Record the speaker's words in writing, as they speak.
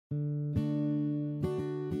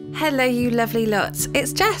Hello, you lovely lots.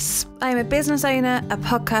 It's Jess. I'm a business owner, a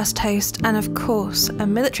podcast host, and of course, a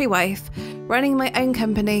military wife running my own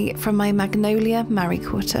company from my Magnolia Marrie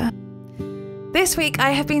Quarter. This week,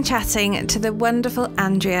 I have been chatting to the wonderful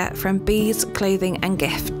Andrea from Bees Clothing and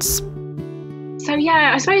Gifts. So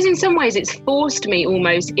yeah, I suppose in some ways it's forced me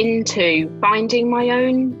almost into finding my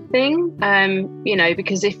own thing,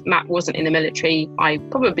 because if Matt wasn't in the military,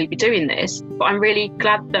 I'd probably be doing this. But I'm really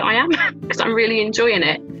glad that I am because I'm really enjoying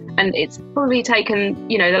it. And it's probably taken,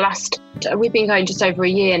 we've been going just over a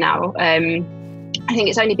year now. I think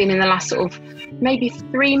it's only been in the last sort of maybe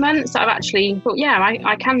 3 months that I've actually thought,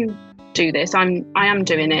 I can do this. I am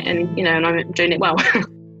doing it and I'm doing it well.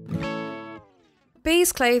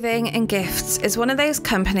 Bees Clothing and Gifts is one of those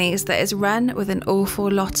companies that is run with an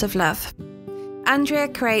awful lot of love. Andrea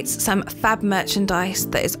creates some fab merchandise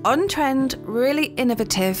that is on trend, really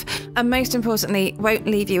innovative, and most importantly, won't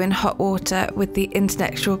leave you in hot water with the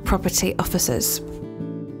intellectual property officers.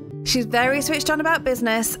 She's very switched on about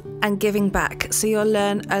business and giving back, so you'll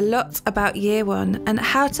learn a lot about year one and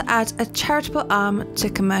how to add a charitable arm to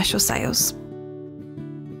commercial sales.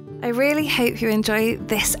 I really hope you enjoy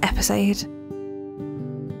this episode.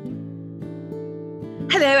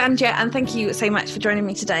 Hello, Andrea, and thank you so much for joining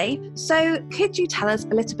me today. So could you tell us a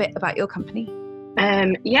little bit about your company?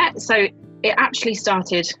 So it actually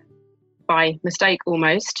started by mistake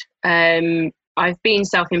almost. I've been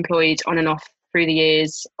self-employed on and off through the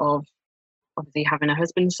years of obviously having a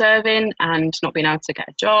husband serving and not being able to get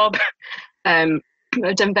a job. I've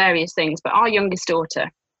done various things, but our youngest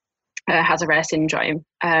daughter has a rare syndrome.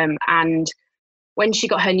 And when she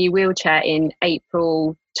got her new wheelchair in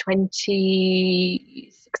April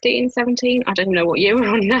 2016, 17, I don't know what year we're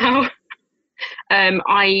on now.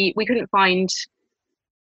 We couldn't find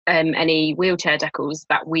any wheelchair decals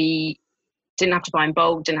that we didn't have to buy in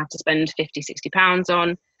bulk, didn't have to spend 50, 60 pounds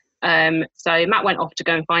on. So Matt went off to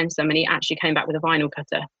go and find some, and he actually came back with a vinyl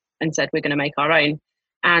cutter and said, we're going to make our own.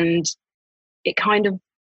 And it kind of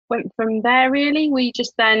went from there, really. We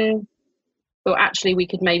just then thought actually we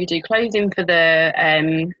could maybe do clothing for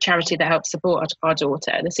the charity that helps support our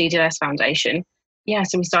daughter, the CDLS Foundation. Yeah,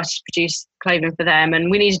 so we started to produce clothing for them,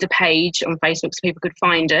 and we needed a page on Facebook so people could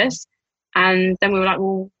find us. And then we were like,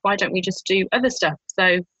 well, why don't we just do other stuff?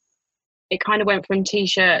 So it kind of went from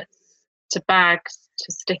T-shirts to bags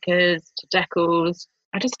to stickers to decals.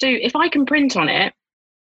 I just do, if I can print on it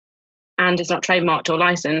and it's not trademarked or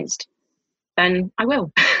licensed, then I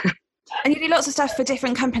will. And you do lots of stuff for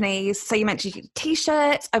different companies. So you mentioned you do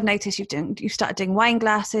T-shirts. I've noticed you've started doing wine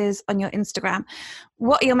glasses on your Instagram.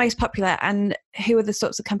 What are your most popular, and who are the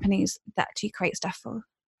sorts of companies that you create stuff for?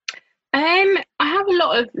 I have a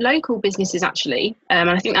lot of local businesses actually, and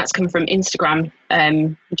I think that's come from Instagram.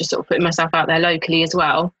 Just sort of putting myself out there locally as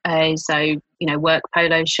well. Work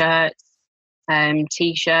polo shirts,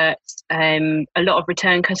 T-shirts. A lot of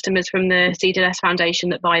return customers from the CDLS Foundation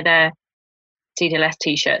that buy their CDLS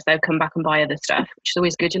T-shirts, they'll come back and buy other stuff, which is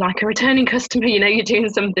always good. You're like a returning customer, you're doing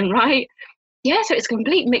something right. Yeah, so it's a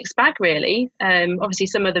complete mixed bag, really. Obviously,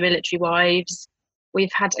 some of the military wives. We've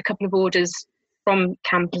had a couple of orders from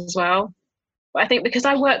camp as well. But I think because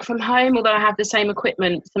I work from home, although I have the same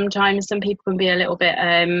equipment, sometimes some people can be a little bit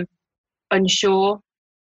unsure.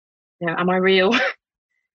 Am I real?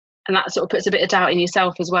 And that sort of puts a bit of doubt in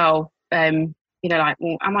yourself as well. Well, am I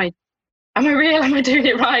real? Am I doing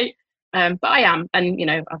it right? But I am, and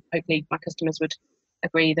hopefully my customers would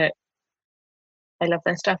agree that they love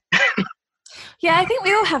their stuff. Yeah, I think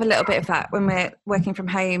we all have a little bit of that when we're working from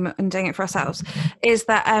home and doing it for ourselves, is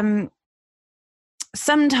that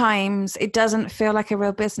sometimes it doesn't feel like a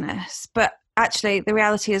real business, but actually the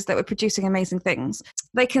reality is that we're producing amazing things.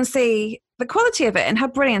 They can see the quality of it and how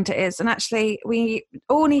brilliant it is, and actually we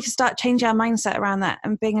all need to start changing our mindset around that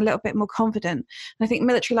and being a little bit more confident. And I think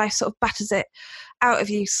military life sort of batters it out of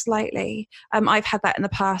you slightly. I've had that in the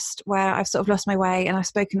past where I've sort of lost my way, and I've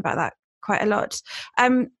spoken about that quite a lot.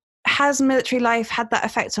 Has military life had that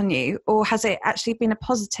effect on you, or has it actually been a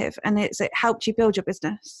positive, and has it helped you build your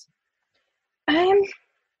business?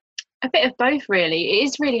 A bit of both, really. It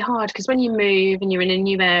is really hard because when you move and you're in a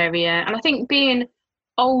new area, and I think being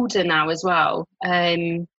older now as well.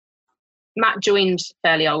 Matt joined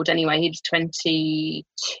fairly old anyway. He was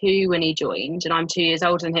 22 when he joined, and I'm 2 years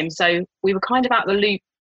older than him. So we were kind of out the loop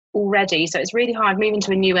already. So it's really hard moving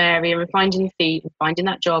to a new area and finding your feet and finding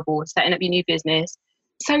that job or setting up your new business.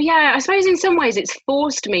 So yeah, I suppose in some ways it's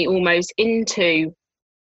forced me almost into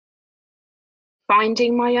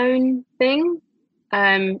finding my own thing.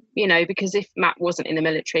 Because if Matt wasn't in the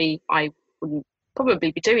military, I wouldn't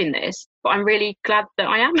probably be doing this. But I'm really glad that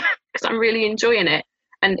I am because I'm really enjoying it.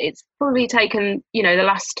 And it's probably taken,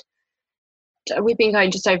 we've been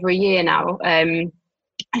going just over a year now. I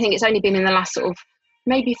think it's only been in the last sort of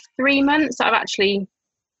maybe 3 months that I've actually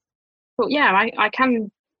thought, yeah, I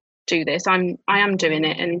can do this. I am doing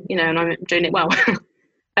it, and and I'm doing it well.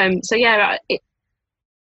 So yeah, it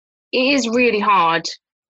is really hard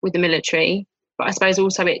with the military, but I suppose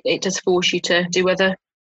also it does force you to do other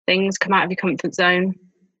things, come out of your comfort zone.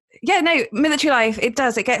 Yeah, no, military life, it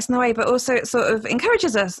does, it gets in the way, but also it sort of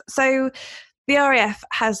encourages us. So the RAF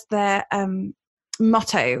has their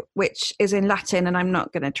motto, which is in Latin, and I'm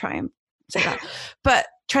not going to try and say that, but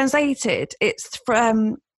translated, it's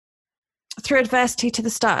from through adversity to the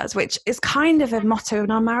stars, which is kind of a motto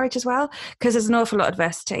in our marriage as well, because there's an awful lot of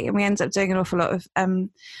adversity, and we end up doing an awful lot of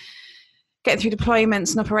getting through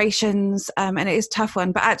deployments and operations, and it is a tough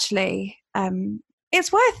one, but actually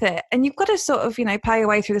it's worth it. And you've got to sort of play your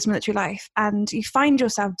way through this military life, and you find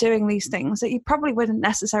yourself doing these things that you probably wouldn't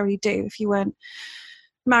necessarily do if you weren't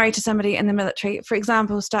married to somebody in the military. For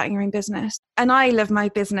example, starting your own business. And I love my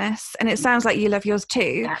business, and it sounds like you love yours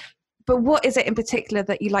too. Yeah. But what is it in particular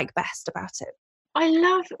that you like best about it? I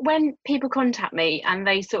love when people contact me and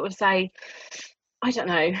they sort of say, I don't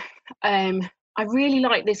know, I really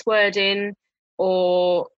like this wording,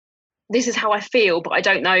 or this is how I feel, but I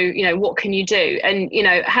don't know, what can you do? And,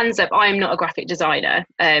 hands up, I am not a graphic designer.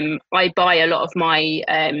 I buy a lot of my,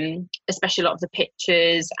 especially a lot of the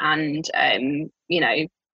pictures and,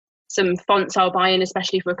 some fonts I'll buy in,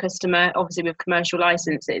 especially for a customer, obviously with commercial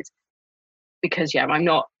licenses, because I'm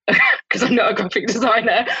not a graphic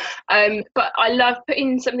designer. But I love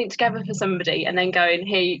putting something together for somebody and then going,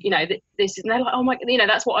 here, this is, and they're like, oh my,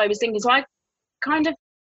 that's what I was thinking. So I kind of,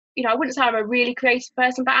 I wouldn't say I'm a really creative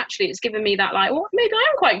person, but actually it's given me that, like, well, maybe I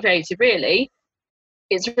am quite creative, really.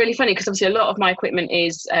 It's really funny because obviously a lot of my equipment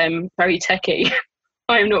is very techy.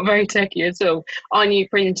 I am not very techy at all. Our new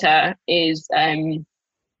printer is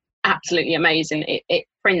absolutely amazing. It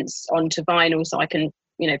prints onto vinyl, so I can,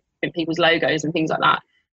 print people's logos and things like that.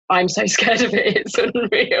 I'm so scared of it. It's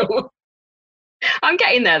unreal. I'm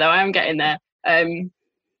getting there, though. I am getting there.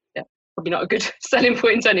 Probably not a good selling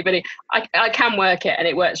point to anybody. I can work it and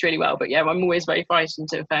it works really well, but I'm always very frightened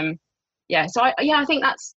of so I think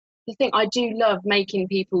that's the thing. I do love making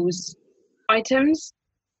people's items.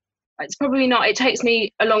 It's probably not, it takes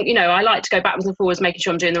me a long, I like to go backwards and forwards making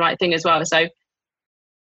sure I'm doing the right thing as well, so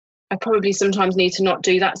I probably sometimes need to not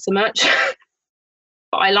do that so much.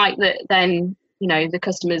 But I like that then the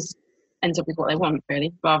customers ends up with what they want,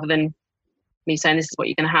 really, rather than me saying this is what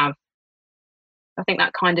you're going to have. I think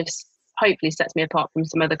that kind of hopefully sets me apart from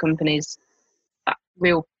some other companies, that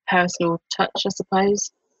real personal touch, I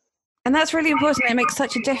suppose. And that's really important. It makes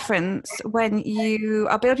such a difference when you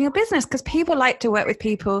are building a business, because people like to work with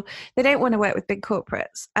people. They don't want to work with big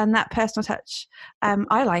corporates. And that personal touch,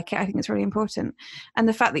 I like it. I think it's really important. And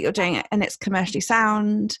the fact that you're doing it and it's commercially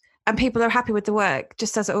sound and people are happy with the work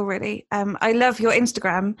just says it all, really. I love your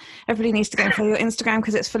Instagram. Everybody needs to go and follow your Instagram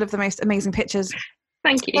because it's full of the most amazing pictures.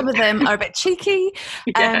 Thank you. Some of them are a bit cheeky,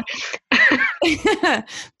 but they're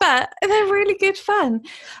really good fun.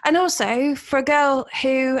 And also for a girl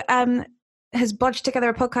who has bodged together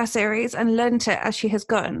a podcast series and learned it as she has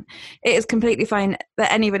gone, it is completely fine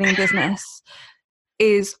that anybody in business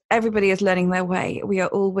everybody is learning their way. We are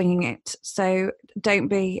all winging it. So don't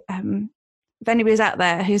be, if anybody's out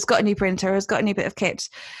there who's got a new printer, has got a new bit of kit,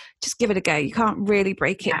 just give it a go. You can't really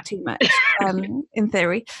break it too much in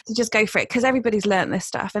theory. So just go for it, because everybody's learned this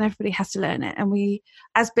stuff and everybody has to learn it. And we,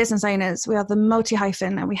 as business owners, we are the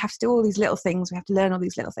multi-hyphen and we have to do all these little things. We have to learn all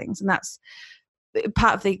these little things. And that's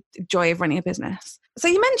part of the joy of running a business. So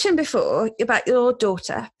you mentioned before about your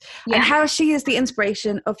daughter and how she is the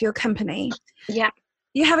inspiration of your company. Yeah.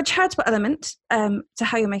 You have a charitable element to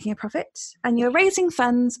how you're making a profit, and you're raising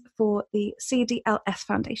funds for the CDLS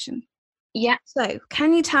Foundation. Yeah. So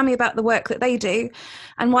can you tell me about the work that they do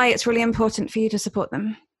and why it's really important for you to support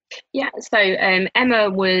them? Yeah. So Emma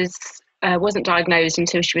wasn't diagnosed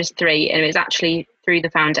until she was 3, and it was actually through the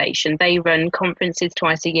foundation. They run conferences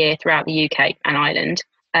twice a year throughout the UK and Ireland.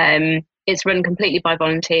 It's run completely by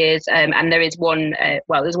volunteers, and there is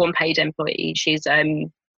there's one paid employee. She's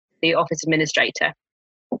the office administrator,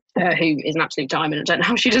 who is an absolute diamond. I don't know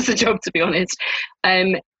how she does the job, to be honest.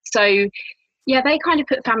 They kind of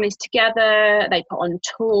put families together. They put on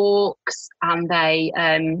talks, and they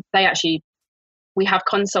actually, we have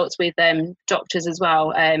consults with doctors as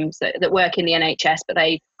well, that work in the NHS, but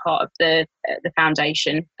they part of the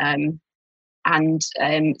foundation. A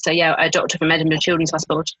doctor from Edinburgh Children's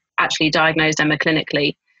Hospital actually diagnosed Emma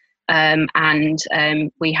clinically, and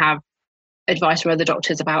we have advice from other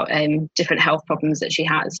doctors about different health problems that she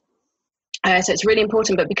has. So it's really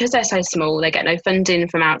important, but because they're so small, they get no funding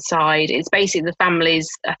from outside. It's basically the families.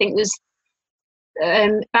 I think there's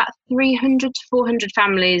about 300 to 400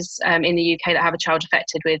 families in the UK that have a child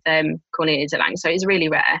affected with Cornelia de Lange. So it's really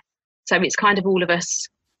rare. So it's kind of all of us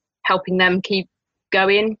helping them keep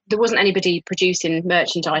going. There wasn't anybody producing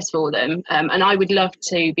merchandise for them. And I would love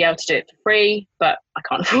to be able to do it for free, but I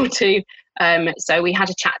can't afford to. So we had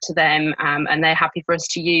a chat to them, and they're happy for us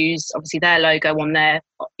to use obviously their logo on their,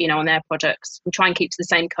 on their products. We try and keep to the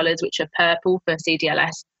same colours, which are purple for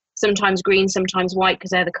CDLS, sometimes green, sometimes white,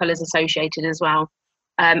 because they're the colours associated as well.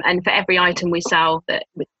 And for every item we sell that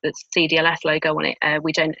with the CDLS logo on it,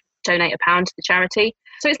 we donate £1 to the charity.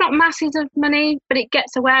 So it's not masses of money, but it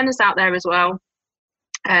gets awareness out there as well.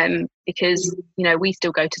 Because we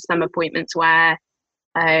still go to some appointments where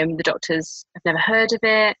the doctors have never heard of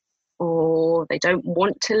it, or they don't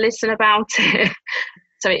want to listen about it.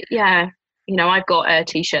 So I've got a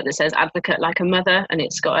t-shirt that says "Advocate like a mother," and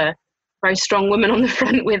it's got a very strong woman on the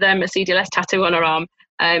front with a CDLS tattoo on her arm.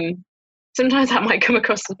 Sometimes that might come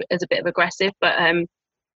across as a bit of aggressive, but I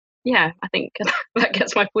think that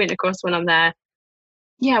gets my point across when I'm there.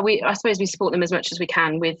 I suppose we support them as much as we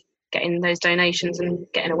can with getting those donations and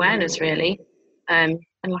getting awareness, really. And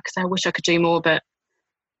like I say, I wish I could do more, but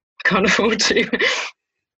I can't afford to.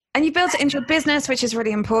 And you built it into a business, which is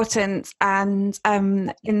really important. And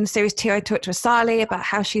in series 2, I talked to Asali about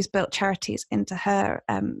how she's built charities into her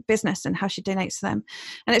business and how she donates to them.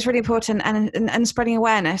 And it's really important, and spreading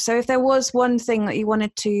awareness. So if there was one thing that you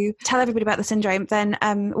wanted to tell everybody about the syndrome, then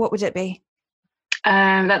what would it be?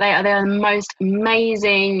 That they are the most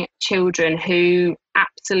amazing children who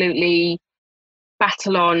absolutely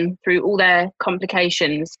battle on through all their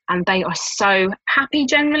complications, and they are so happy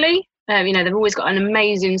generally. They've always got an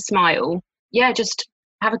amazing smile. Just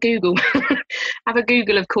have a Google. Have a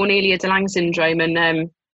Google of Cornelia de Lange syndrome, and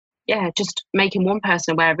just making one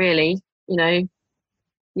person aware, really. You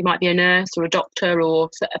might be a nurse or a doctor or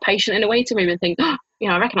a patient in a waiting room and think, I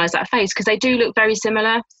recognise that face, because they do look very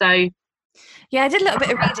similar. So yeah, I did a little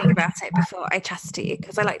bit of reading about it before I chatted to you,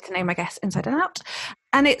 because I like to know my guests inside and out.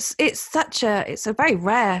 And it's a very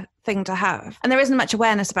rare thing to have, and there isn't much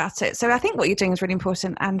awareness about it. So I think what you're doing is really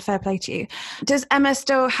important, and fair play to you. Does Emma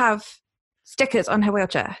still have stickers on her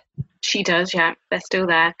wheelchair? She does, yeah. They're still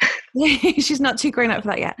there. She's not too grown up for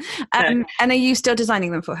that yet. No. And are you still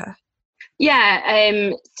designing them for her?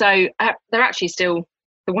 Yeah. So they're actually still,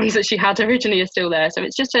 the ones that she had originally are still there. So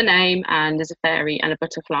it's just her name, and there's a fairy and a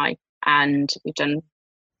butterfly. And we've done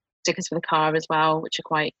stickers for the car as well, which are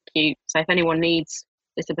quite cute. So if anyone needs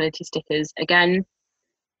disability stickers, again,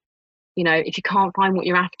 if you can't find what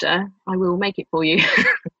you're after, I will make it for you.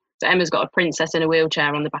 So Emma's got a princess in a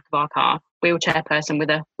wheelchair on the back of our car, wheelchair person with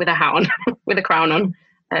a hat on, with a crown on.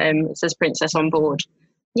 It says princess on board.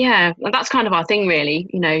 Yeah, that's kind of our thing, really.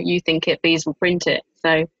 You think it, these will print it.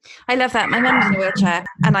 So I love that. My mum's in a wheelchair,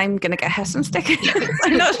 and I'm going to get her some stickers.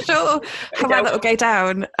 I'm not sure how well that will go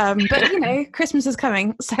down, but Christmas is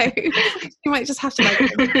coming, so you might just have to make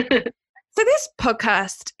it. So this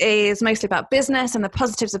podcast is mostly about business and the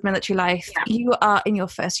positives of military life. Yeah. You are in your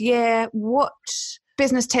first year. What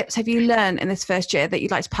business tips have you learned in this first year that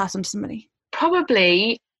you'd like to pass on to somebody?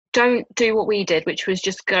 Probably don't do what we did, which was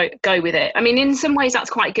just go with it. I mean, in some ways that's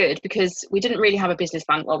quite good, because we didn't really have a business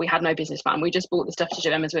plan. Well, we had no business plan. We just bought the stuff to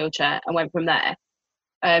do Emma's wheelchair and went from there.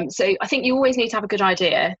 So I think you always need to have a good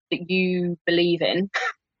idea that you believe in.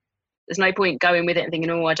 There's no point going with it and thinking,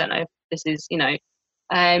 I don't know if this is,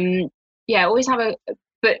 always have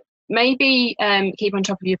but maybe keep on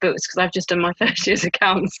top of your books, because I've just done my first year's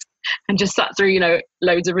accounts and just sat through,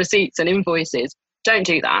 loads of receipts and invoices. Don't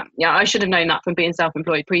do that. Yeah, I should have known that from being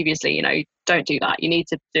self-employed previously. Don't do that. You need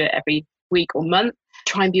to do it every week or month.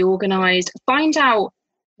 Try and be organised. Find out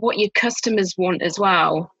what your customers want as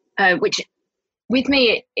well, which with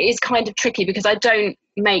me it is kind of tricky, because I don't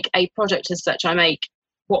make a product as such. I make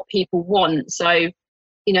what people want. So,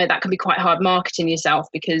 that can be quite hard marketing yourself,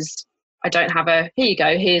 because I don't have here you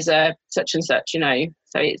go, here's a such and such,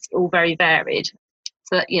 so it's all very varied.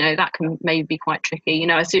 So that, that can maybe be quite tricky.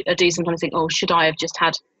 I do sometimes think, should I have just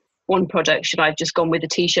had one product? Should I have just gone with a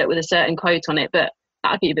t-shirt with a certain quote on it? But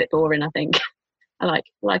that'd be a bit boring, I think. I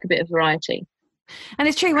like a bit of variety. And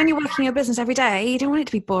it's true, when you're working your business every day, you don't want it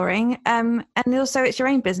to be boring. And also it's your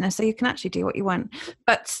own business, so you can actually do what you want.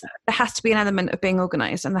 But there has to be an element of being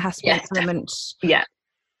organised, and there has to be an element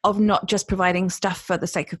of not just providing stuff for the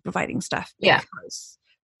sake of providing stuff. Because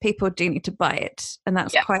people do need to buy it, and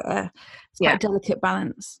that's quite a delicate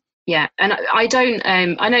balance. Yeah, and I don't.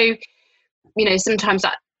 I know, sometimes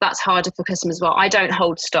that's harder for customers as well. I don't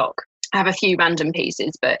hold stock, I have a few random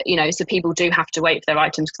pieces, but so people do have to wait for their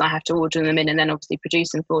items because I have to order them in and then obviously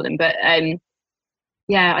produce them for them. But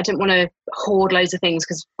yeah, I didn't want to hoard loads of things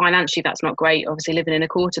because financially that's not great. Obviously living in a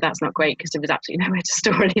quarter, that's not great because there was absolutely nowhere to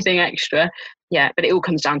store anything extra. Yeah, but it all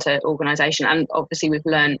comes down to organisation, and obviously we've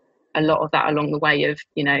learned a lot of that along the way of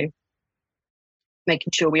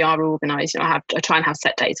making sure we are organised. I try and have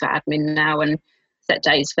set days for admin now and set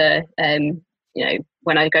days for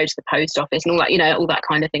when I go to the post office and all that, all that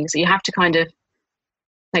kind of thing. So you have to kind of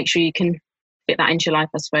make sure you can fit that into your life,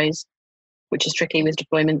 I suppose, which is tricky with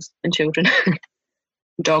deployments and children.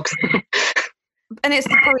 Dogs. And it's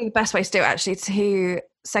probably the best way to do it, actually, to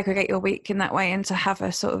segregate your week in that way and to have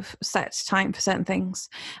a sort of set time for certain things.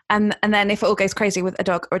 And then if it all goes crazy with a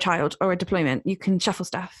dog or a child or a deployment, you can shuffle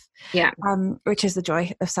stuff. Yeah. Which is the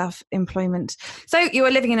joy of self-employment. So you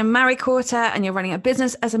are living in a married quarter and you're running a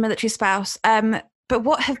business as a military spouse. But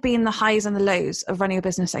what have been the highs and the lows of running a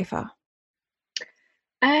business so far?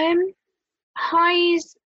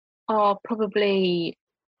 Highs are probably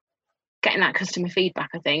getting that customer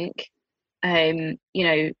feedback, I think.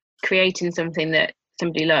 Creating something that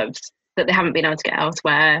somebody loves that they haven't been able to get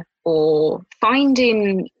elsewhere, or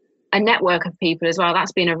finding a network of people as well.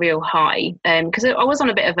 That's been a real high, because I was on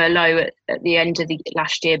a bit of a low at the end of the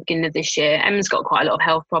last year, beginning of this year. Emma's got quite a lot of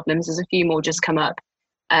health problems. There's a few more just come up,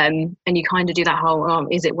 and you kind of do that whole,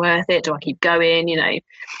 is it worth it? Do I keep going?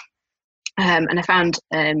 And I found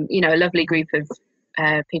a lovely group of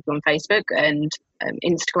people on Facebook and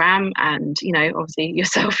Instagram, and obviously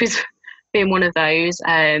yourself is being one of those,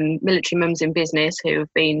 military mums in business who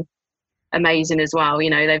have been amazing as well.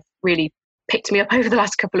 They've really picked me up over the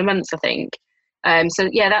last couple of months, I think. So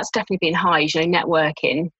yeah, that's definitely been high,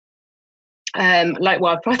 networking.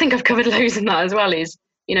 I think I've covered loads in that as well, is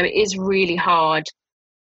it is really hard,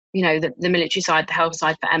 the military side, the health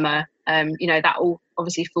side for Emma. That all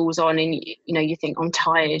obviously falls on, and you think, I'm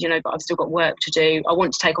tired, but I've still got work to do. I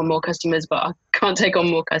want to take on more customers, but I can't take on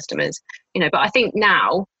more customers, but I think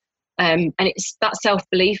now, and it's that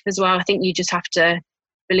self-belief as well. I think you just have to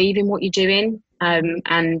believe in what you're doing. And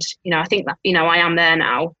I think that, I am there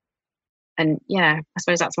now. And yeah, I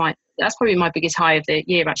suppose that's probably my biggest high of the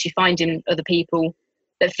year, actually finding other people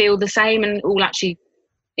that feel the same and all actually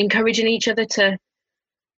encouraging each other to,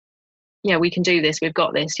 we can do this, we've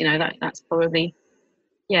got this, that's probably,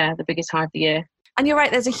 the biggest high of the year. And you're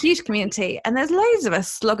right, there's a huge community, and there's loads of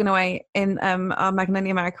us slogging away in our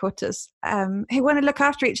Magnolia Married Quarters who want to look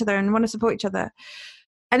after each other and want to support each other.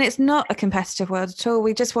 And it's not a competitive world at all.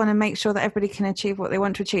 We just want to make sure that everybody can achieve what they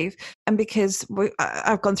want to achieve. And because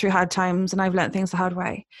I've gone through hard times and I've learned things the hard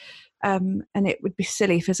way, and it would be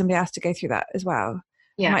silly for somebody else to go through that as well.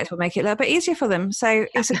 Yeah. I might as well make it a little bit easier for them. So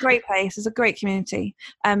it's a great place. It's a great community.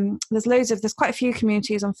 There's quite a few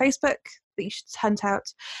communities on Facebook that you should hunt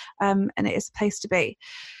out, and it is a place to be.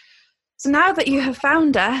 So now that you have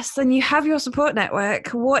found us and you have your support network,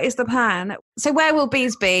 what is the plan? So where will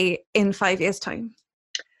Bees be in 5 years' time?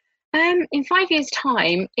 In 5 years'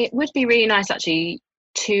 time, it would be really nice actually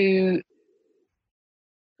to,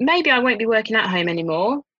 maybe I won't be working at home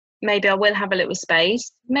anymore. Maybe I will have a little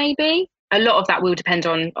space. Maybe. A lot of that will depend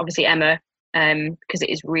on obviously Emma, because it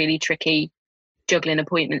is really tricky juggling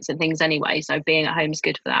appointments and things anyway. So being at home is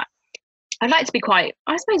good for that. I'd like to be quite,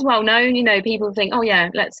 I suppose, well known. People think, oh yeah,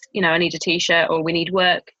 let's, I need a t-shirt, or we need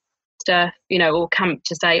work stuff, or camp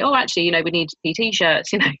to say, oh, actually, we need t-shirts,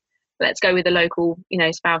 let's go with the local,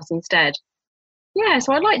 spouse instead. Yeah,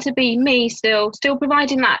 so I'd like to be me still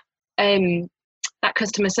providing that that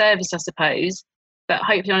customer service, I suppose, but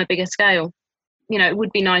hopefully on a bigger scale. It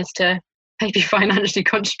would be nice to maybe financially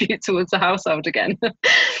contribute towards the household again.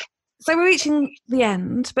 So we're reaching the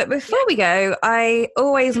end, but before we go, I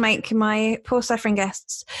always make my poor suffering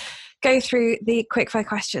guests go through the quickfire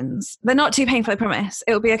questions. They're not too painful, I promise.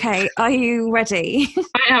 It'll be okay. Are you ready?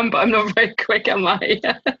 I am, but I'm not very quick, am I?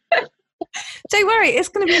 Don't worry, it's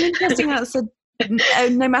going to be an interesting answer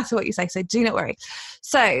no matter what you say, so do not worry.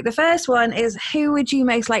 So the first one is, who would you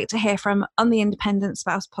most like to hear from on the Independent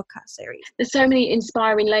Spouse podcast series? There's so many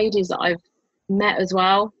inspiring ladies that I've met as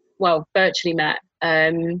well virtually met.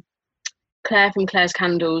 Claire from Claire's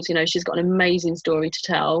Candles, she's got an amazing story to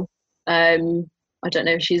tell. I don't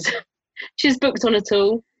know if she's booked on at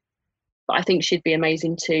all, but I think she'd be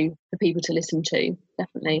amazing too for people to listen to,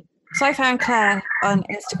 definitely. So I found Claire on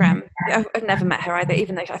Instagram. I've never met her either,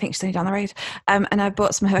 even though I think she's only down the road. And I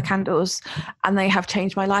bought some of her candles, and they have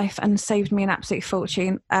changed my life and saved me an absolute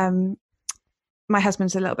fortune. My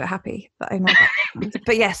husband's a little bit happy that I know that.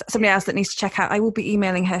 But yes, somebody else that needs to check out. I will be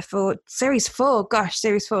emailing her for series 4,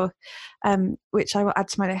 which I will add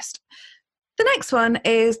to my list. The next one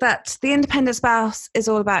is that the independent spouse is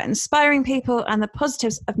all about inspiring people and the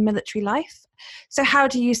positives of military life. So how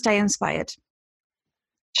do you stay inspired?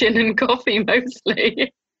 Gin and coffee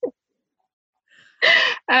mostly.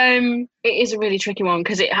 It is a really tricky one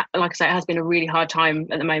because like I say, it has been a really hard time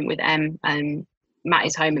at the moment with Em, and Matt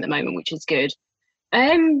is home at the moment, which is good.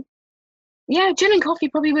 Yeah, gin and coffee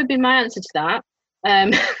probably would be my answer to that.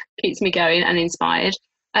 Keeps me going and inspired.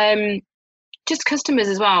 Just customers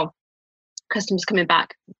as well. Customers coming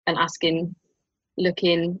back and asking,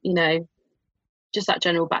 looking, just that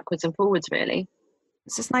general backwards and forwards, really.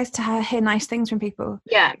 It's just nice to hear nice things from people.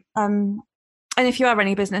 Yeah. And if you are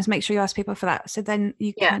running a business, make sure you ask people for that. So then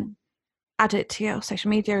you can add it to your social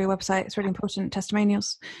media, your website. It's really important.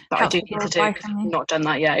 Testimonials. But I do need to do. I've not done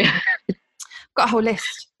that yet. Got a whole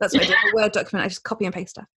list. That's what I do. A Word document. I just copy and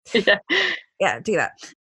paste stuff. Yeah, do that.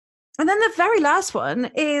 And then the very last one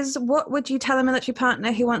is, what would you tell a military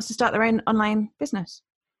partner who wants to start their own online business?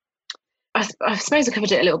 I suppose I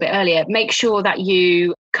covered it a little bit earlier. Make sure that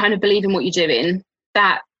you kind of believe in what you're doing.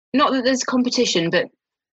 That, not that there's competition, but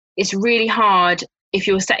it's really hard if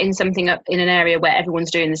you're setting something up in an area where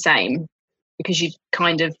everyone's doing the same, because you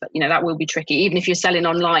kind of, that will be tricky. Even if you're selling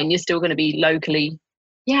online, you're still going to be locally.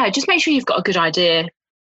 Yeah, just make sure you've got a good idea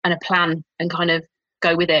and a plan and kind of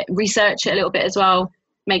go with it. Research it a little bit as well.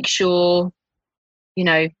 Make sure,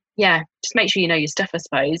 just make sure you know your stuff, I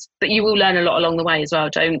suppose. But you will learn a lot along the way as well.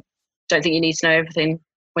 Don't think you need to know everything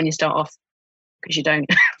when you start off, because you don't.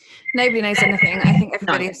 Nobody knows anything. I think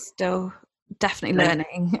everybody is still definitely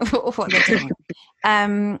learning what they're doing.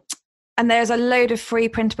 And there's a load of free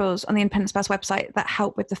printables on the Independent Spouse website that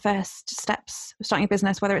help with the first steps of starting a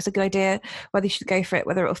business, whether it's a good idea, whether you should go for it,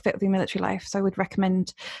 whether it will fit with your military life. So I would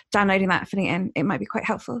recommend downloading that, filling it in. It might be quite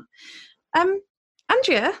helpful.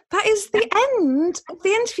 Andrea, that is the end of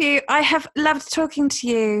the interview. I have loved talking to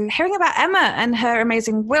you, hearing about Emma and her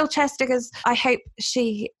amazing wheelchair stickers. I hope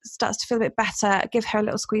she starts to feel a bit better. Give her a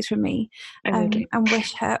little squeeze from me, and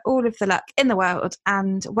wish her all of the luck in the world.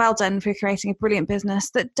 And well done for creating a brilliant business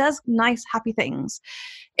that does nice, happy things.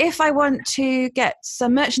 If I want to get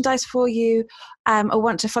some merchandise for you, or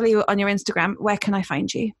want to follow you on your Instagram, where can I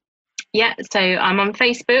find you? Yeah, so I'm on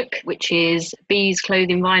Facebook, which is Bees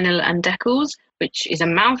Clothing Vinyl and Decals, which is a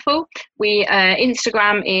mouthful.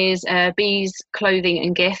 Instagram is Bees Clothing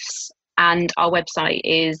and Gifts, and our website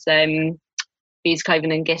is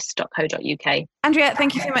beesclothingandgifts.co.uk. Andrea,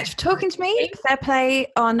 thank you so much for talking to me. Fair play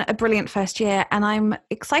on a brilliant first year, and I'm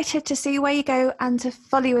excited to see where you go and to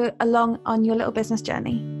follow you along on your little business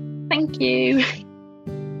journey. Thank you.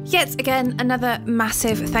 Yet again, another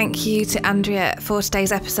massive thank you to Andrea for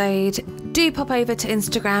today's episode. Do pop over to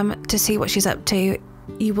Instagram to see what she's up to.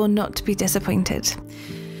 You will not be disappointed.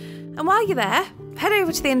 And while you're there, head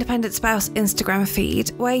over to the Independent Spouse Instagram feed,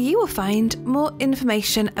 where you will find more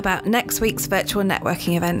information about next week's virtual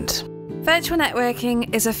networking event. Virtual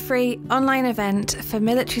networking is a free online event for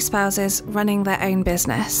military spouses running their own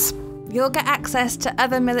business. You'll get access to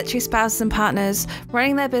other military spouses and partners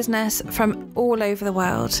running their business from all over the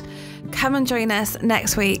world. Come and join us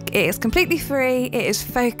next week. It is completely free, it is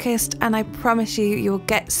focused, and I promise you'll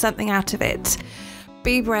get something out of it.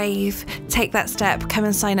 Be brave, take that step, come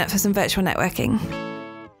and sign up for some virtual networking.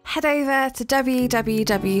 Head over to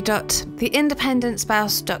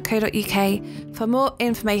www.theindependentspouse.co.uk for more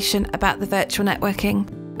information about the virtual networking,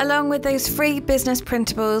 along with those free business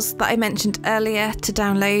printables that I mentioned earlier to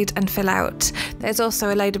download and fill out. There's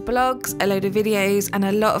also a load of blogs, a load of videos, and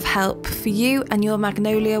a lot of help for you and your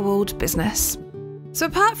magnolia walled business. So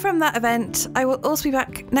apart from that event, I will also be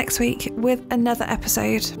back next week with another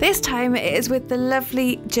episode. This time it is with the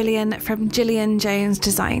lovely Gillian from Gillian Jones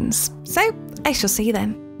Designs. So I shall see you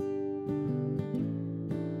then.